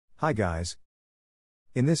Hi guys.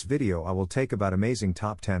 In this video I will take about amazing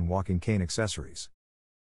top 10 walking cane accessories.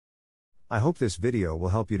 I hope this video will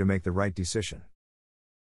help you to make the right decision.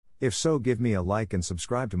 If so, give me a like and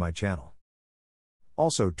subscribe to my channel.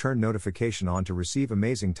 Also turn notification on to receive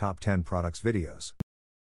amazing top 10 products videos.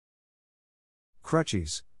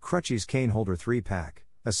 Crutcheze Cane Holder 3-pack,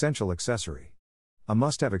 essential accessory. A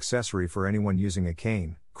must-have accessory for anyone using a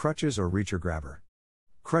cane, crutches or reacher grabber.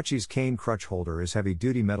 Crutcheze cane crutch holder is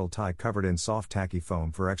heavy-duty metal tie covered in soft tacky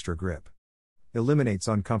foam for extra grip. Eliminates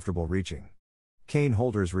uncomfortable reaching. Cane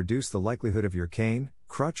holders reduce the likelihood of your cane,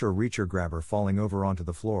 crutch or reacher grabber falling over onto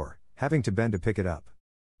the floor, having to bend to pick it up.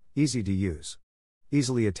 Easy to use.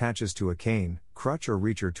 Easily attaches to a cane, crutch or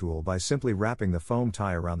reacher tool by simply wrapping the foam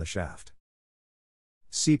tie around the shaft.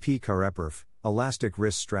 CP Carreperf, elastic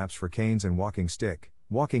wrist straps for canes and walking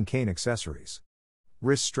cane accessories.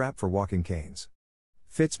 Wrist strap for walking canes.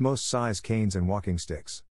 Fits most size canes and walking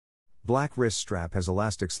sticks. Black wrist strap has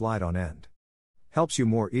elastic slide on end. Helps you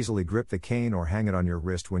more easily grip the cane or hang it on your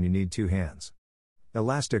wrist when you need two hands.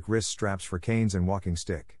 Elastic wrist straps for canes and walking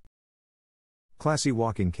stick. Classy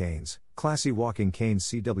walking canes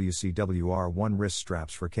CWCWR1 wrist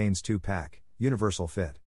straps for canes 2-pack, universal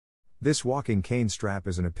fit. This walking cane strap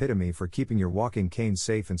is an epitome for keeping your walking cane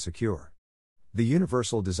safe and secure. The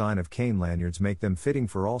universal design of cane lanyards make them fitting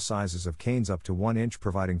for all sizes of canes up to 1 inch,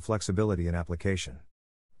 providing flexibility in application.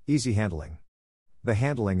 Easy handling. The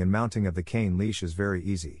handling and mounting of the cane leash is very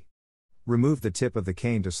easy. Remove the tip of the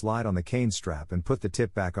cane to slide on the cane strap and put the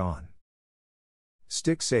tip back on.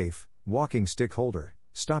 Stick Safe, walking stick holder,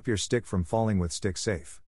 stop your stick from falling with Stick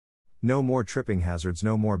Safe. No more tripping hazards,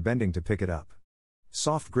 no more bending to pick it up.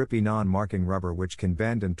 Soft grippy non-marking rubber which can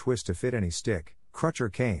bend and twist to fit any stick, crutch or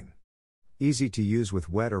cane. Easy to use with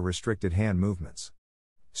wet or restricted hand movements.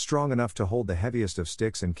 Strong enough to hold the heaviest of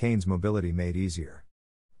sticks and canes, mobility made easier.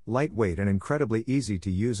 Lightweight and incredibly easy to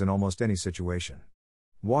use in almost any situation.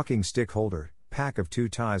 Walking stick holder, pack of 2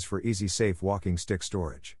 ties for easy safe walking stick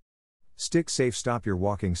storage. Stick Safe, stop your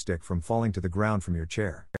walking stick from falling to the ground from your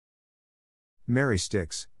chair. Mary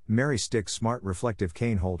Sticks Smart Reflective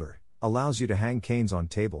Cane Holder, allows you to hang canes on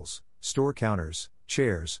tables, store counters,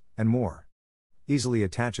 chairs, and more. Easily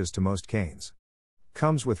attaches to most canes.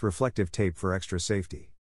 Comes with reflective tape for extra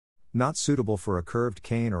safety. Not suitable for a curved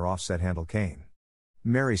cane or offset handle cane.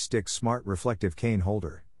 Mary Sticks Smart Reflective Cane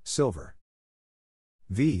Holder, silver.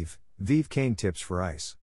 Vive Cane Tips for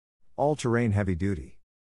ice. All-terrain heavy-duty.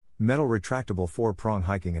 Metal retractable 4-prong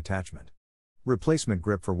hiking attachment. Replacement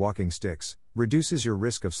grip for walking sticks, reduces your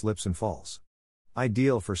risk of slips and falls.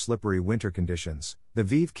 Ideal for slippery winter conditions, the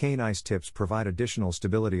Vive Cane Ice Tips provide additional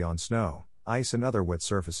stability on snow, ice and other wet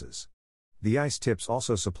surfaces. The ice tips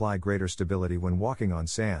also supply greater stability when walking on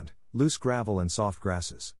sand, loose gravel and soft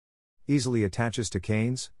grasses. Easily attaches to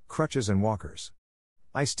canes, crutches and walkers.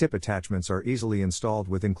 Ice tip attachments are easily installed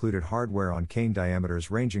with included hardware on cane diameters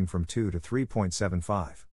ranging from 2 to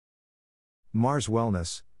 3.75. Mars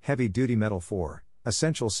Wellness, heavy-duty metal 4,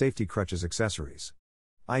 essential safety crutches accessories.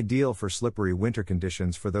 Ideal for slippery winter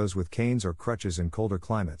conditions for those with canes or crutches in colder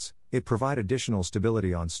climates, it provide additional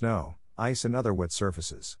stability on snow, ice and other wet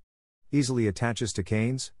surfaces. Easily attaches to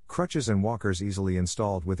canes, crutches and walkers, easily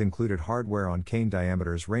installed with included hardware on cane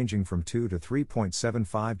diameters ranging from 2 to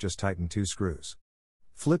 3.75, just tighten 2 screws.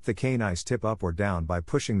 Flip the cane ice tip up or down by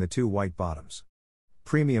pushing the 2 white bottoms.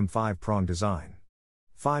 Premium 5-prong design.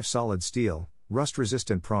 5 solid steel,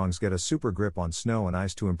 rust-resistant prongs get a super grip on snow and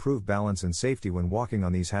ice to improve balance and safety when walking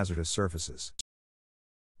on these hazardous surfaces.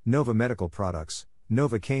 Nova Medical Products,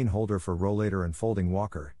 Nova Cane Holder for rollator and folding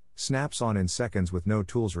walker, snaps on in seconds with no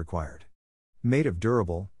tools required. Made of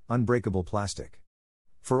durable, unbreakable plastic.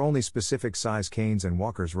 For only specific size canes and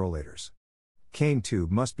walkers rollators. Cane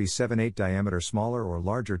tube must be 7/8 diameter, smaller or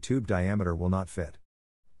larger tube diameter will not fit.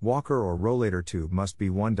 Walker or rollator tube must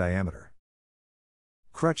be 1 diameter.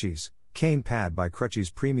 Crutcheze Cane Pad by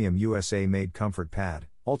Crutcheze, premium USA made comfort pad,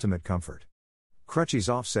 ultimate comfort. Crutcheze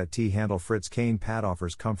offset T-handle Fritz cane pad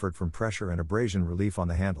offers comfort from pressure and abrasion relief on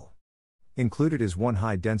the handle. Included is 1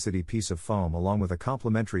 high-density piece of foam along with a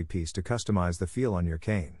complementary piece to customize the feel on your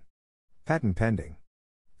cane. Patent pending.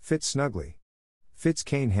 Fits snugly. Fits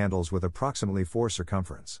cane handles with approximately 4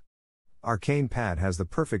 circumference. Our cane pad has the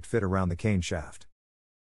perfect fit around the cane shaft.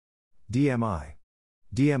 DMI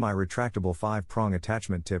Retractable 5-prong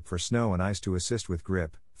attachment tip for snow and ice to assist with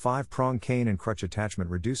grip. 5-prong cane and crutch attachment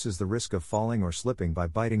reduces the risk of falling or slipping by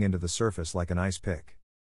biting into the surface like an ice pick.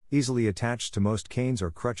 Easily attached to most canes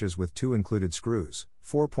or crutches with 2 included screws,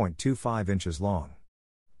 4.25 inches long.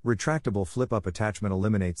 Retractable flip-up attachment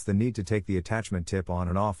eliminates the need to take the attachment tip on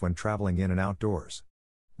and off when traveling in and outdoors.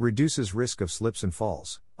 Reduces risk of slips and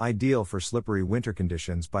falls. Ideal for slippery winter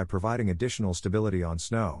conditions by providing additional stability on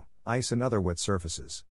snow, ice, and other wet surfaces.